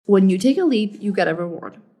when you take a leap, you get a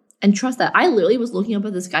reward. And trust that. I literally was looking up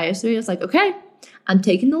at this guy yesterday. I was like, okay, I'm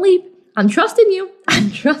taking the leap. I'm trusting you.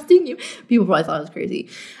 I'm trusting you. People probably thought I was crazy.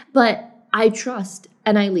 But I trust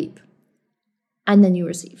and I leap. And then you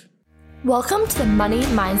receive. Welcome to the Money,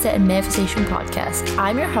 Mindset, and Manifestation Podcast.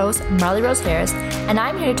 I'm your host, Marley Rose Harris, and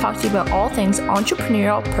I'm here to talk to you about all things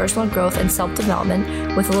entrepreneurial, personal growth, and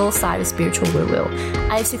self-development with a little side of spiritual woo-woo.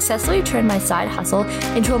 I have successfully turned my side hustle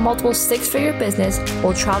into a multiple six-figure business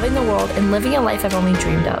while traveling the world and living a life I've only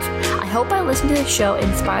dreamed of. I hope by listening to this show it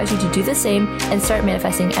inspires you to do the same and start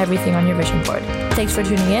manifesting everything on your vision board. Thanks for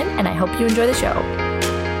tuning in, and I hope you enjoy the show.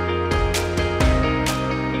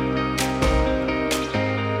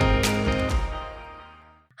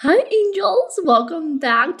 Hi, angels. Welcome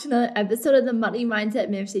back to another episode of the Money, Mindset,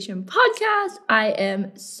 Manifestation Podcast. I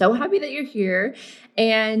am so happy that you're here,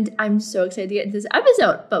 and I'm so excited to get into this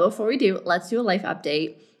episode. But before we do, let's do a life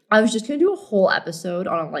update. I was just going to do a whole episode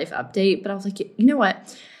on a life update, but I was like, you know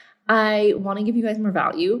what? I want to give you guys more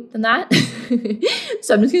value than that.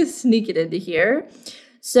 So I'm just going to sneak it into here.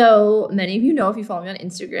 So many of you know, if you follow me on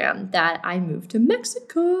Instagram, that I moved to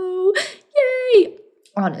Mexico. Yay!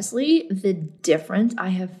 Honestly, the difference I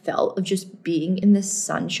have felt of just being in the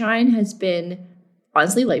sunshine has been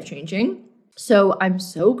honestly life-changing. So I'm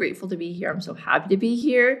so grateful to be here. I'm so happy to be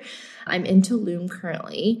here. I'm in Tulum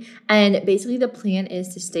currently. And basically the plan is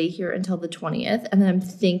to stay here until the 20th. And then I'm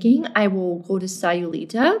thinking I will go to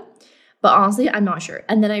Sayulita. But honestly, I'm not sure.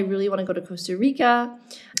 And then I really want to go to Costa Rica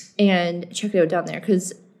and check it out down there.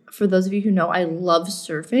 Because for those of you who know, I love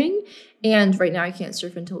surfing. And right now I can't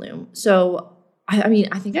surf in Tulum. So I mean,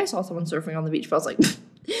 I think I saw someone surfing on the beach, but I was like,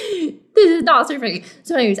 this is not surfing.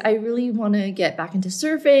 So anyways, I really want to get back into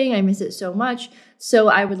surfing. I miss it so much. So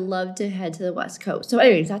I would love to head to the West Coast. So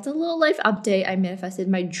anyways, that's a little life update. I manifested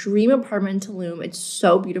my dream apartment in Tulum. It's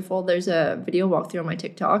so beautiful. There's a video walkthrough on my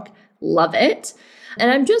TikTok. Love it.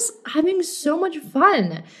 And I'm just having so much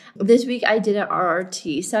fun. This week I did an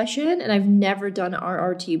RRT session, and I've never done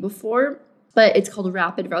RRT before. But it's called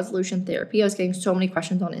Rapid Resolution Therapy. I was getting so many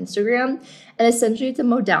questions on Instagram. And essentially, it's a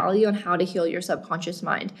modality on how to heal your subconscious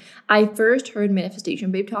mind. I first heard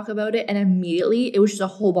Manifestation Babe talk about it, and immediately it was just a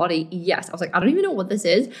whole body yes. I was like, I don't even know what this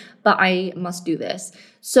is, but I must do this.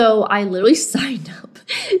 So I literally signed up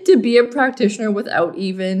to be a practitioner without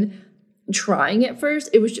even trying it first.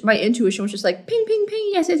 It was my intuition was just like ping, ping,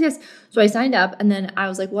 ping, yes, yes, yes. So I signed up, and then I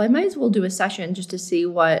was like, well, I might as well do a session just to see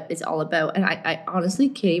what it's all about. And I honestly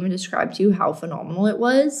can't even describe to you how phenomenal it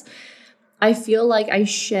was. I feel like I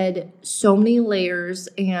shed so many layers,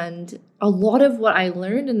 and a lot of what I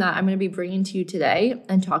learned in that I'm going to be bringing to you today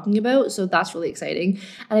and talking about. So that's really exciting.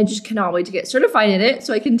 And I just cannot wait to get certified in it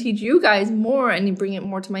so I can teach you guys more and bring it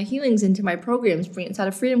more to my healings, into my programs, bring it inside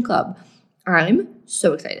of Freedom Club. I'm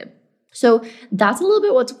so excited. So that's a little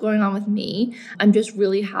bit what's going on with me. I'm just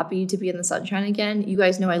really happy to be in the sunshine again. You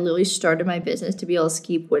guys know I literally started my business to be able to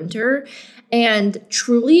skip winter. And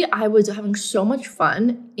truly, I was having so much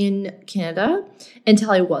fun in Canada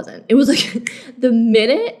until I wasn't. It was like the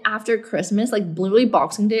minute after Christmas, like literally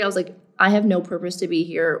Boxing Day, I was like, I have no purpose to be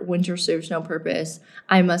here. Winter serves no purpose.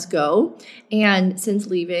 I must go. And since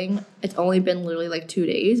leaving, it's only been literally like 2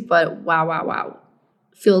 days, but wow.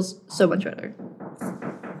 Feels so much better.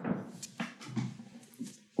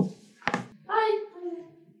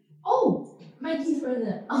 Oh, my keys were in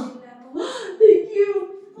there. Oh, thank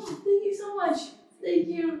you. Oh, thank you so much. Thank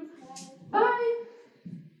you. Bye.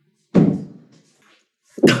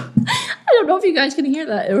 I don't know if you guys can hear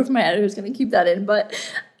that or if my editor's going to keep that in, but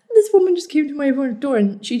this woman just came to my door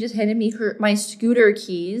and she just handed me my scooter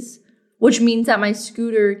keys, which means that my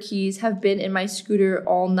scooter keys have been in my scooter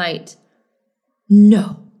all night.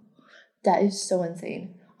 No, that is so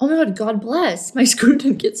insane. Oh my God, God bless. My scooter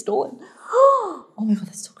didn't get stolen. Oh my God,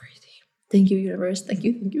 that's so crazy. Thank you, universe. Thank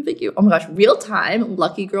you. Oh my gosh, real time,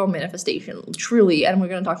 lucky girl manifestation, truly. And we're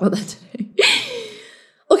going to talk about that today.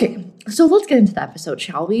 Okay, so let's get into the episode,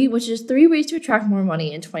 shall we? Which is 3 ways to attract more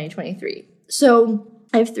money in 2023. So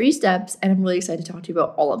I have 3 steps, and I'm really excited to talk to you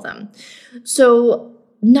about all of them. So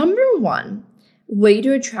number 1, way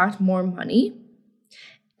to attract more money,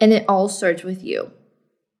 and it all starts with you.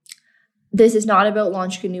 This is not about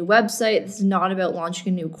launching a new website. This is not about launching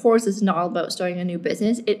a new course. This is not about starting a new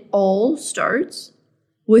business. It all starts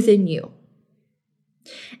within you.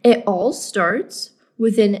 It all starts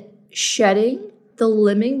within shedding the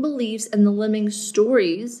limiting beliefs and the limiting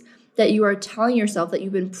stories that you are telling yourself that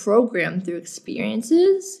you've been programmed through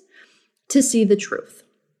experiences to see the truth,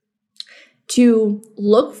 to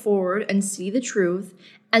look forward and see the truth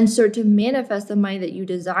and start to manifest the money that you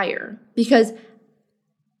desire. Because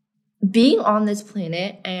being on this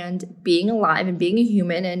planet and being alive and being a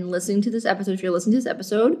human and listening to this episode, if you're listening to this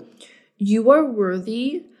episode, you are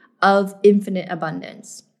worthy of infinite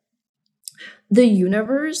abundance. The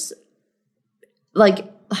universe,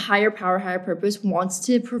 like higher power, higher purpose, wants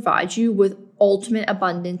to provide you with ultimate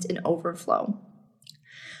abundance and overflow.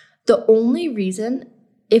 The only reason,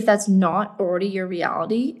 if that's not already your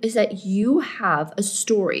reality, is that you have a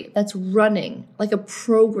story that's running, like a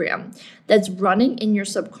program that's running in your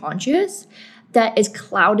subconscious that is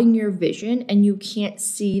clouding your vision, and you can't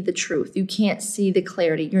see the truth. You can't see the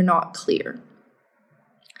clarity. You're not clear.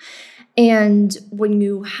 And when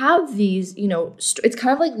you have these, it's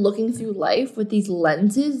kind of like looking through life with these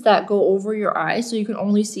lenses that go over your eyes so you can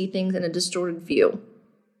only see things in a distorted view,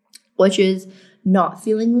 which is not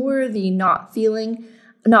feeling worthy, not being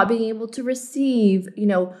able to receive,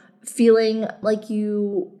 feeling like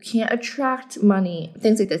you can't attract money,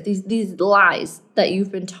 things like this, these lies that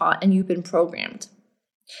you've been taught and you've been programmed.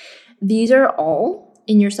 These are all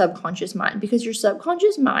in your subconscious mind, because your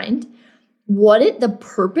subconscious mind, the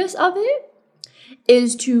purpose of it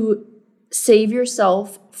is to save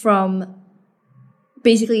yourself from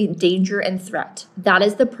basically danger and threat. That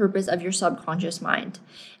is the purpose of your subconscious mind.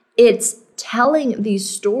 It's telling these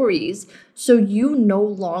stories so you no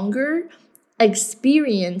longer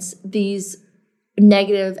experience these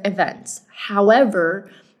negative events.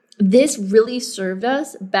 However, this really served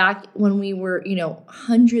us back when we were,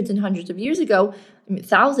 hundreds and hundreds of years ago,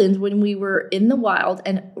 thousands, when we were in the wild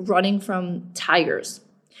and running from tigers.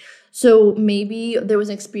 So maybe there was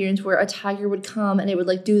an experience where a tiger would come and it would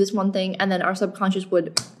like do this one thing, and then our subconscious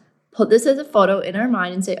would put this as a photo in our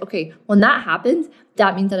mind and say, okay, when that happens,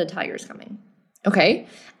 that means that a tiger is coming. Okay?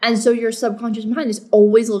 And so your subconscious mind is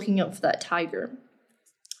always looking out for that tiger.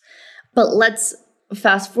 But let's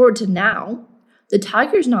fast forward to now. The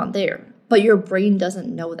tiger's not there, but your brain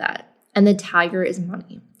doesn't know that. And the tiger is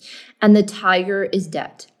money. And the tiger is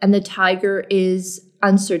debt. And the tiger is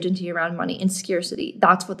uncertainty around money and scarcity.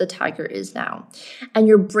 That's what the tiger is now. And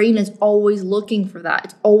your brain is always looking for that.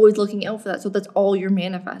 It's always looking out for that. So that's all you're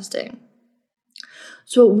manifesting.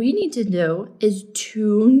 So what we need to do is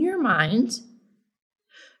tune your mind,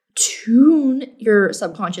 tune your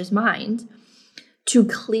subconscious mind to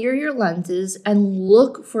clear your lenses and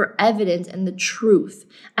look for evidence and the truth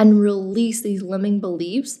and release these limiting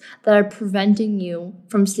beliefs that are preventing you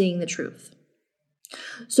from seeing the truth.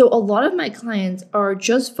 So a lot of my clients are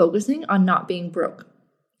just focusing on not being broke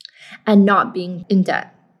and not being in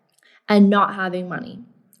debt and not having money,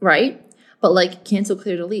 right? But like cancel,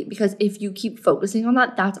 clear, delete, because if you keep focusing on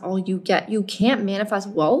that, that's all you get. You can't manifest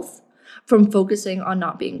wealth from focusing on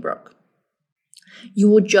not being broke. You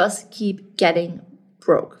will just keep getting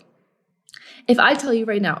broke. If I tell you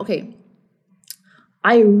right now, okay,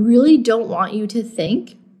 I really don't want you to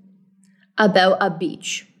think about a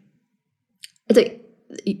beach. It's like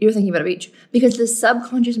you're thinking about a beach because the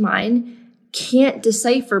subconscious mind can't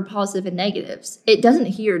decipher positive and negatives. It doesn't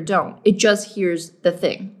hear don't. It just hears the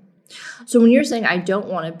thing. So when you're saying, I don't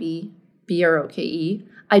want to be BROKE,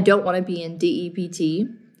 I don't want to be in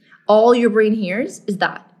DEPT, all your brain hears is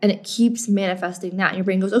that. And it keeps manifesting that. And your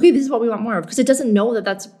brain goes, okay, this is what we want more of. Because it doesn't know that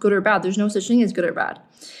that's good or bad. There's no such thing as good or bad.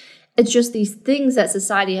 It's just these things that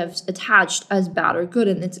society has attached as bad or good.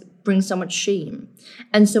 And it brings so much shame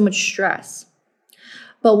and so much stress.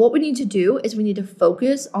 But what we need to do is we need to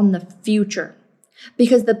focus on the future.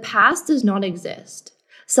 Because the past does not exist.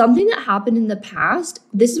 Something that happened in the past,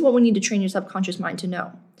 this is what we need to train your subconscious mind to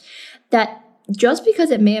know. That just because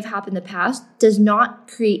it may have happened in the past does not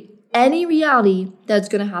create any reality that's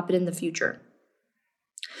going to happen in the future.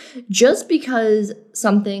 Just because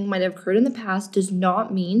something might have occurred in the past does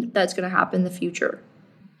not mean that's going to happen in the future.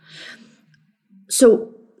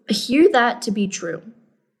 So hear that to be true.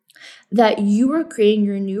 That you are creating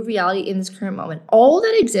your new reality in this current moment. All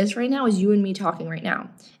that exists right now is you and me talking right now.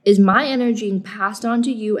 Is my energy being passed on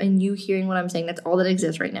to you and you hearing what I'm saying. That's all that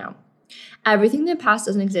exists right now. Everything in the past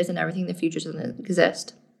doesn't exist and everything in the future doesn't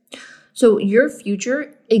exist. So your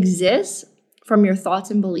future exists from your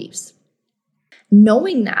thoughts and beliefs.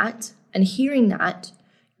 Knowing that and hearing that,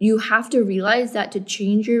 you have to realize that to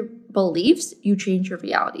change your beliefs, you change your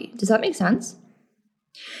reality. Does that make sense?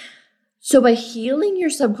 So by healing your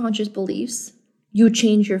subconscious beliefs, you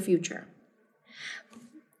change your future.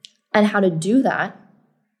 And how to do that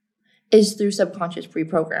is through subconscious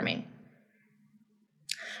reprogramming.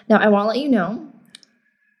 Now, I want to let you know,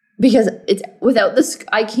 because it's without this,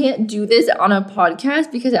 I can't do this on a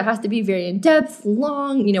podcast because it has to be very in-depth,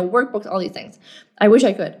 long, workbooks, all these things. I wish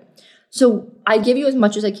I could. So I give you as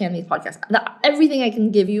much as I can in these podcasts. Everything I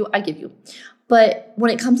can give you, I give you. But when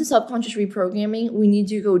it comes to subconscious reprogramming, we need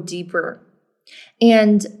to go deeper.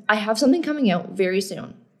 And I have something coming out very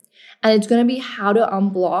soon. And it's going to be how to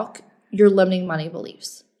unblock your limiting money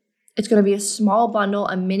beliefs. It's going to be a small bundle,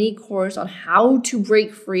 a mini course on how to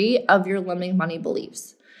break free of your limiting money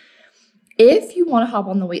beliefs. If you want to hop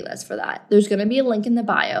on the waitlist for that, there's going to be a link in the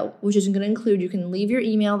bio, which is going to include, you can leave your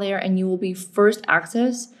email there and you will be first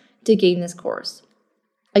access to gain this course.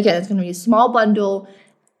 Again, it's going to be a small bundle,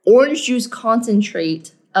 orange juice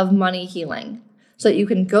concentrate of money healing so that you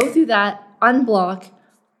can go through that, unblock,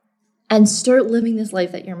 and start living this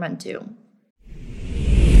life that you're meant to.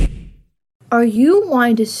 Are you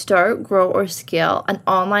wanting to start, grow, or scale an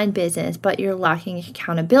online business, but you're lacking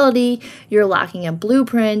accountability, you're lacking a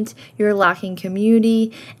blueprint, you're lacking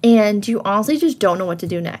community, and you honestly just don't know what to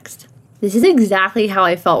do next? This is exactly how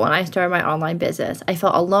I felt when I started my online business. I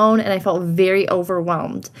felt alone and I felt very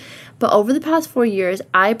overwhelmed. But over the past 4 years,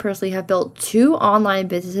 I personally have built 2 online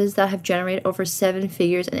businesses that have generated over 7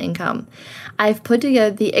 figures in income. I've put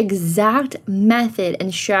together the exact method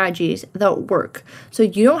and strategies that work, so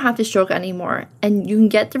you don't have to struggle anymore and you can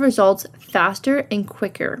get the results faster and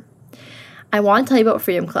quicker. I want to tell you about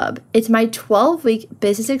Freedom Club. It's my 12-week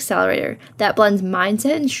business accelerator that blends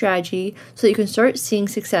mindset and strategy so that you can start seeing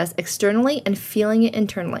success externally and feeling it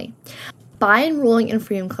internally. By enrolling in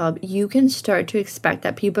Freedom Club, you can start to expect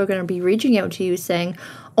that people are going to be reaching out to you saying,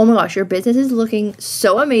 oh my gosh, your business is looking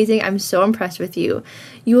so amazing. I'm so impressed with you.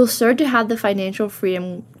 You will start to have the financial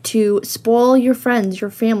freedom to spoil your friends, your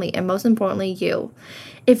family, and most importantly, you.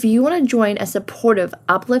 If you want to join a supportive,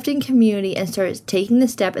 uplifting community and start taking the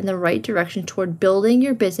step in the right direction toward building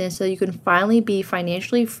your business so you can finally be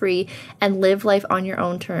financially free and live life on your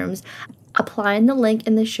own terms, apply in the link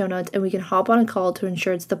in the show notes and we can hop on a call to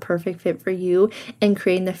ensure it's the perfect fit for you and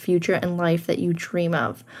creating the future and life that you dream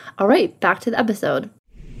of. All right, back to the episode.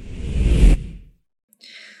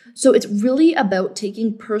 So it's really about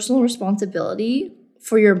taking personal responsibility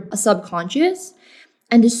for your subconscious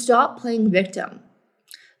and to stop playing victim.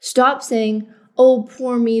 Stop saying, oh,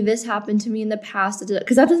 poor me, this happened to me in the past,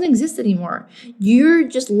 because that doesn't exist anymore. You're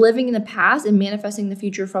just living in the past and manifesting the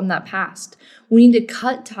future from that past. We need to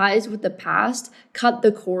cut ties with the past, cut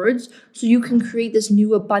the cords, so you can create this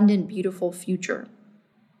new, abundant, beautiful future.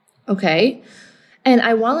 Okay? And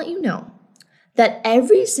I want to let you know that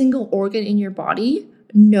every single organ in your body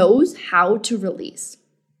knows how to release.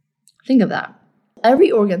 Think of that. Every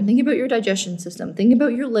organ, think about your digestion system, think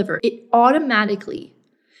about your liver. It automatically,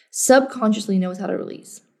 subconsciously knows how to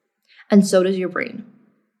release. And so does your brain.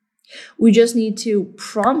 We just need to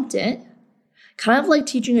prompt it, kind of like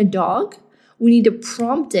teaching a dog. We need to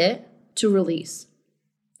prompt it to release.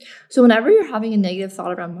 So whenever you're having a negative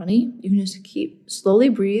thought around money, you can just slowly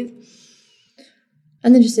breathe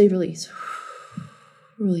and then just say release.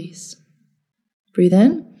 Release. Breathe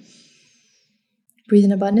in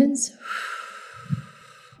abundance,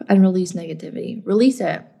 and release negativity. Release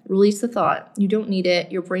it. Release the thought. You don't need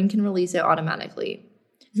it. Your brain can release it automatically.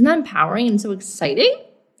 Isn't that empowering and so exciting?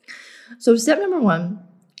 So step number 1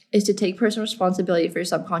 is to take personal responsibility for your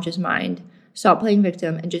subconscious mind. Stop playing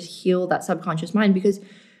victim and just heal that subconscious mind, because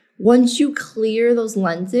once you clear those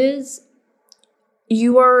lenses,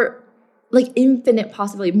 you are like infinite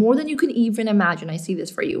possibility, more than you can even imagine. I see this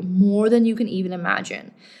for you, more than you can even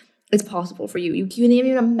imagine. It's possible for you. You can't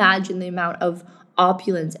even imagine the amount of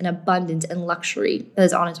opulence and abundance and luxury that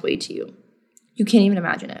is on its way to you. You can't even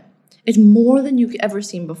imagine it. It's more than you've ever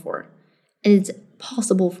seen before. And it's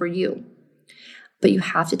possible for you. But you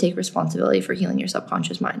have to take responsibility for healing your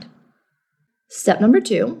subconscious mind. Step number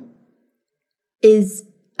 2 is,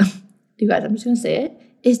 you guys, I'm just going to say it,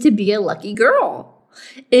 is to be a lucky girl.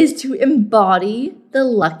 Is to embody the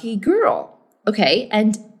lucky girl. Okay?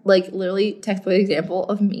 And like literally textbook example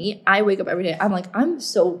of me, I wake up every day, I'm like, I'm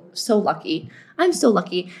so lucky. I'm so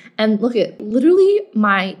lucky. And look at, literally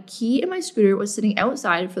my key in my scooter was sitting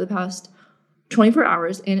outside for the past 24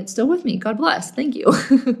 hours and it's still with me. God bless. Thank you.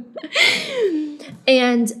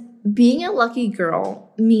 And being a lucky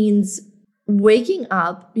girl means waking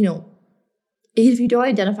up, if you don't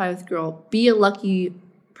identify with girl, be a lucky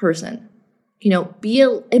person.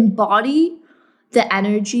 Embody the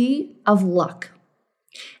energy of luck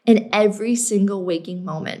in every single waking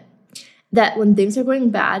moment. That when things are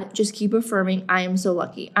going bad, just keep affirming, I am so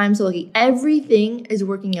lucky. I'm so lucky. Everything is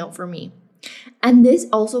working out for me. And this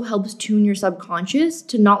also helps tune your subconscious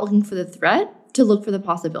to not looking for the threat, to look for the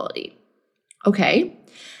possibility. Okay?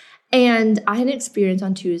 And I had an experience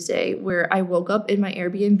on Tuesday where I woke up in my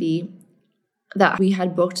Airbnb that we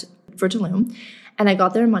had booked for Tulum. And I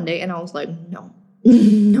got there Monday and I was like, no.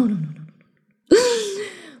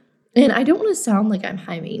 And I don't want to sound like I'm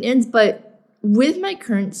high maintenance, but with my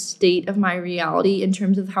current state of my reality in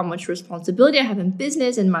terms of how much responsibility I have in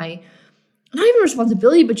business and my, not even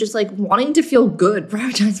responsibility, but just like wanting to feel good,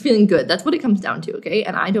 prioritize feeling good. That's what it comes down to, okay?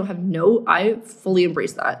 And I fully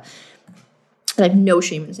embrace that. And I have no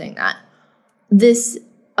shame in saying that. This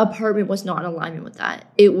apartment was not in alignment with that.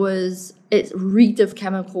 It reeked of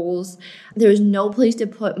chemicals. There was no place to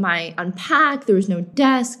put my unpack. There was no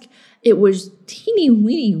desk. It was teeny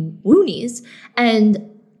weeny woonies. And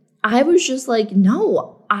I was just like,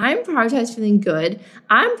 no, I'm prioritizing feeling good.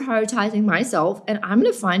 I'm prioritizing myself, and I'm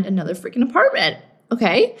going to find another freaking apartment.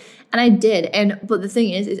 Okay. And I did. But the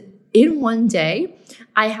thing is in one day,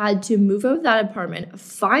 I had to move out of that apartment,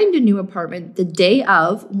 find a new apartment the day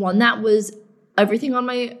of, one that was everything on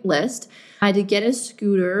my list. I had to get a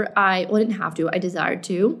scooter. I didn't have to, I desired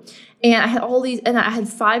to. And I had I had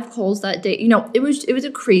 5 calls that day. It was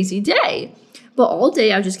a crazy day. But all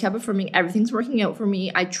day, I just kept affirming everything's working out for me.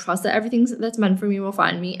 I trust that everything that's meant for me will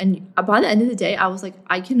find me. And by the end of the day, I was like,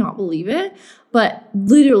 I cannot believe it. But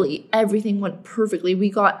literally, everything went perfectly. We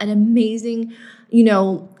got an amazing,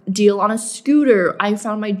 deal on a scooter. I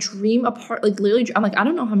found my dream apartment. Like, literally, I'm like, I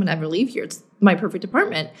don't know how I'm going to ever leave here. It's my perfect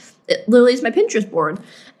apartment. It literally is my Pinterest board.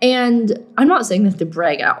 And I'm not saying this to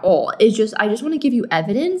brag at all. I just want to give you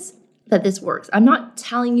evidence that this works. I'm not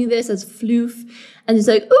telling you this as floof and it's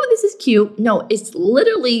like, oh, this is cute. No, it's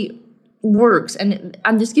literally works. And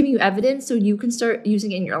I'm just giving you evidence so you can start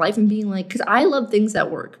using it in your life and being like, because I love things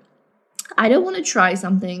that work. I don't want to try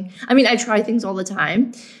something. I mean, I try things all the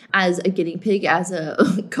time as a guinea pig, as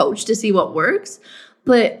a coach to see what works.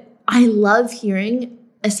 But I love hearing,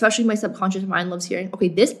 especially my subconscious mind loves hearing, okay,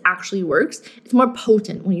 this actually works. It's more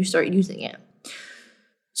potent when you start using it.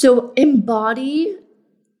 So embody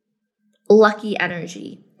lucky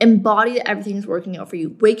energy. Embody that everything is working out for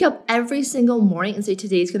you. Wake up every single morning and say,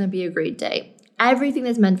 today's going to be a great day. Everything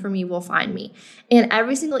that's meant for me will find me. And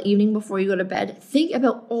every single evening before you go to bed, think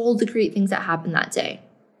about all the great things that happened that day.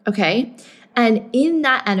 Okay? And in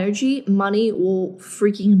that energy, money will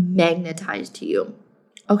freaking magnetize to you.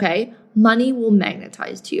 Okay? Money will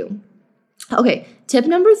magnetize to you. Okay, tip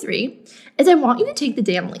number 3 is I want you to take the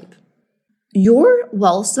damn leap. Your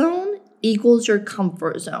wealth zone equals your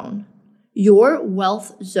comfort zone. Your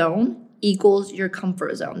wealth zone equals your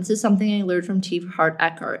comfort zone. This is something I learned from T. Harv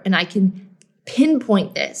Eker, and I can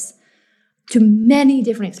pinpoint this to many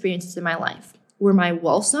different experiences in my life where my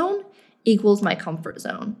wealth zone equals my comfort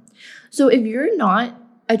zone. So if you're not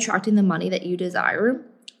attracting the money that you desire,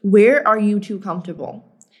 where are you too comfortable?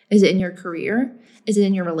 Is it in your career? Is it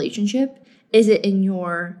in your relationship? Is it in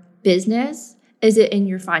your business? Is it in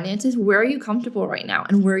your finances? Where are you comfortable right now?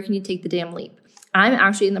 And where can you take the damn leap? I'm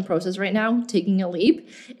actually in the process right now, taking a leap.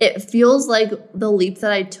 It feels like the leap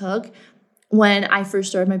that I took when I first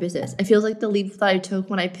started my business. It feels like the leap that I took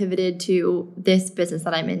when I pivoted to this business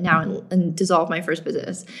that I'm in now and dissolved my first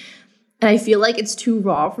business. And I feel like it's too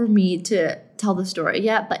raw for me to tell the story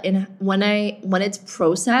yet. But when it's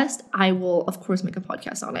processed, I will, of course, make a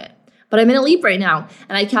podcast on it. But I'm in a leap right now,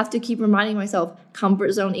 and I have to keep reminding myself,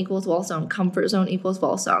 comfort zone equals wealth zone. Comfort zone equals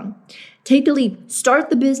wealth zone. Take the leap. Start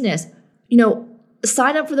the business.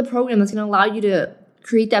 Sign up for the program that's going to allow you to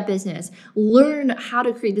create that business. Learn how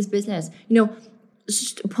to create this business.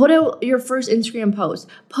 Put out your first Instagram post.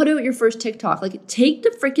 Put out your first TikTok. Like, take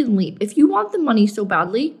the freaking leap. If you want the money so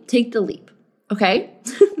badly, take the leap. Okay?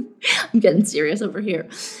 I'm getting serious over here.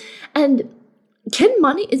 And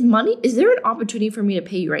is there an opportunity for me to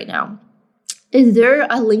pay you right now? Is there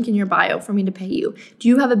a link in your bio for me to pay you? Do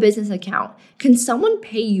you have a business account? Can someone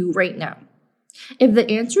pay you right now? If the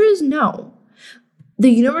answer is no, the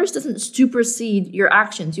universe doesn't supersede your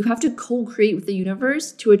actions. You have to co-create with the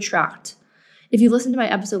universe to attract. If you listened to my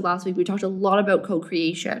episode last week, we talked a lot about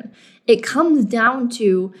co-creation. It comes down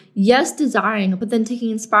to, yes, desiring, but then taking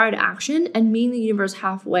inspired action and meeting the universe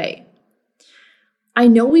halfway. I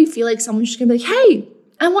know we feel like someone's just gonna be like, hey,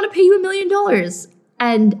 I want to pay you $1 million.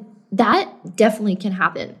 And that definitely can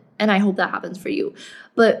happen. And I hope that happens for you.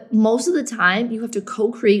 But most of the time, you have to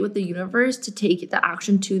co-create with the universe to take the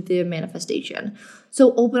action to the manifestation.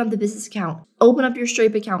 So open up the business account. Open up your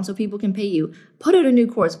Stripe account so people can pay you. Put out a new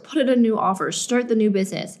course. Put out a new offer. Start the new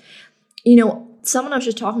business. Someone I was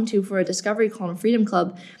just talking to for a discovery call in Freedom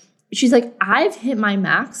Club, she's like, I've hit my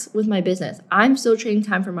max with my business. I'm still trading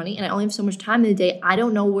time for money, and I only have so much time in the day. I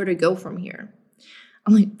don't know where to go from here.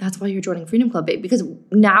 I'm like, that's why you're joining Freedom Club, babe, because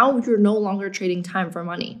now you're no longer trading time for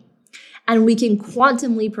money. And we can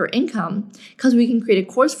quantum leap her income because we can create a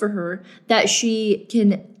course for her that it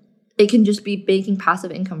can just be making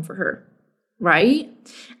passive income for her, right?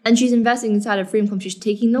 And she's investing inside of Freedom Club. She's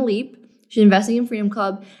taking the leap. She's investing in Freedom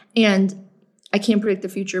Club. And I can't predict the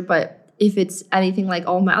future, but if it's anything like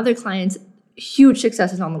all my other clients, huge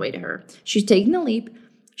success is on the way to her. She's taking the leap.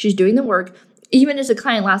 She's doing the work. Even as a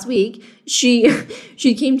client last week, she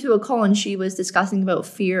came to a call and she was discussing about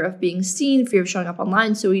fear of being seen, fear of showing up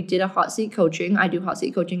online. So we did a hot seat coaching. I do hot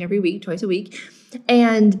seat coaching every week, twice a week.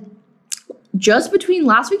 And just between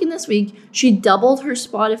last week and this week, she doubled her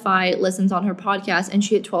Spotify listens on her podcast and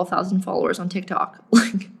she hit 12,000 followers on TikTok.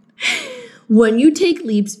 Like, when you take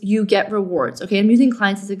leaps, you get rewards. Okay, I'm using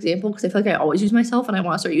clients as an example because I feel like I always use myself and I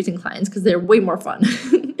want to start using clients because they're way more fun.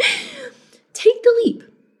 Take the leap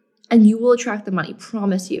and you will attract the money.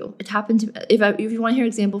 Promise you. It happened to, if you want to hear an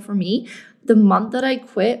example for me, the month that I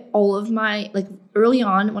quit all of my, like early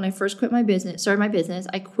on when I first quit my business, started my business,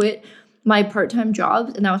 I quit my part-time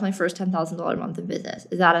jobs and that was my first $10,000 month in business.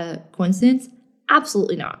 Is that a coincidence?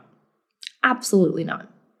 Absolutely not. Absolutely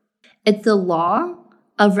not. It's the law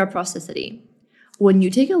of reciprocity. When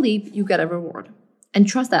you take a leap, you get a reward. And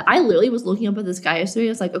trust that. I literally was looking up at this guy yesterday. I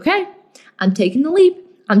was like, okay, I'm taking the leap.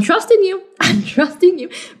 I'm trusting you. I'm trusting you.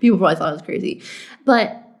 People probably thought I was crazy.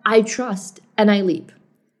 But I trust and I leap.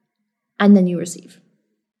 And then you receive.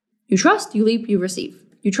 You trust, you leap, you receive.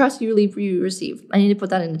 You trust, you leap, you receive. I need to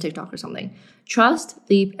put that into TikTok or something. Trust,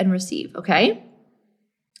 leap, and receive, okay?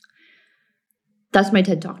 That's my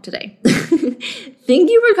TED Talk today.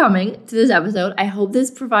 Thank you for coming to this episode. I hope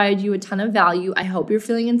this provided you a ton of value. I hope you're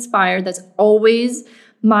feeling inspired. That's always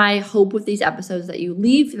my hope with these episodes, that you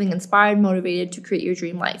leave feeling inspired, motivated to create your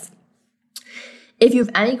dream life. If you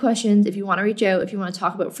have any questions, if you want to reach out, if you want to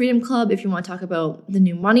talk about Freedom Club, if you want to talk about the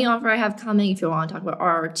new money offer I have coming, if you want to talk about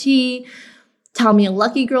RRT, tell me a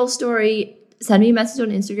lucky girl story, send me a message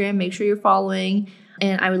on Instagram, make sure you're following,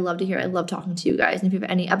 and I would love to hear. I love talking to you guys. And if you have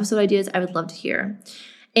any episode ideas, I would love to hear.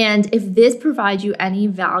 And if this provides you any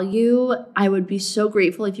value, I would be so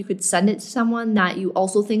grateful if you could send it to someone that you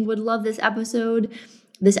also think would love this episode.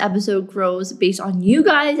 This episode grows based on you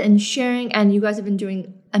guys and sharing, and you guys have been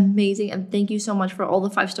doing amazing. And thank you so much for all the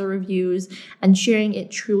 5-star reviews and sharing.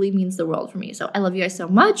 It truly means the world for me. So I love you guys so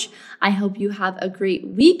much. I hope you have a great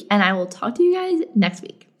week, and I will talk to you guys next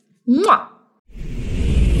week. Mwah!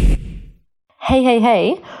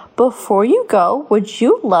 Hey. Before you go, would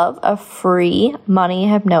you love a free money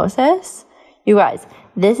hypnosis? You guys,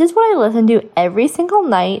 this is what I listen to every single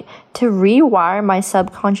night to rewire my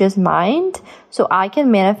subconscious mind so I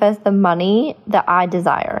can manifest the money that I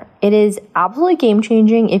desire. It is absolutely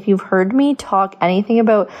game-changing. If you've heard me talk anything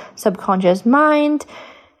about subconscious mind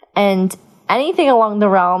and anything along the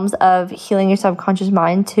realms of healing your subconscious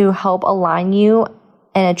mind to help align you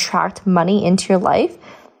and attract money into your life,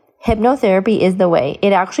 hypnotherapy is the way.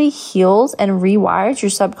 It actually heals and rewires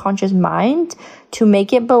your subconscious mind to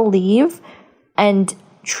make it believe and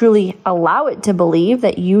truly allow it to believe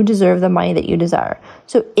that you deserve the money that you desire.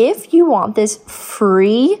 So if you want this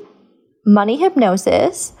free money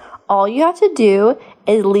hypnosis, all you have to do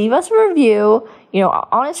is leave us a review,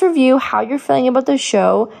 honest review, how you're feeling about the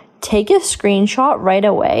show, take a screenshot right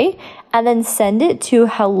away, and then send it to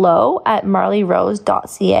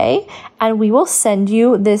hello@marleyrose.ca, and we will send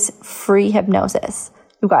you this free hypnosis.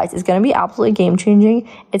 You guys, it's going to be absolutely game-changing.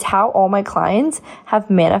 It's how all my clients have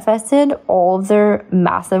manifested all of their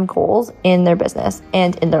massive goals in their business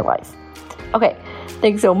and in their life. Okay,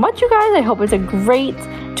 thanks so much, you guys. I hope it's a great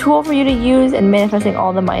tool for you to use in manifesting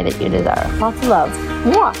all the money that you desire. Lots of love.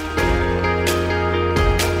 Mwah!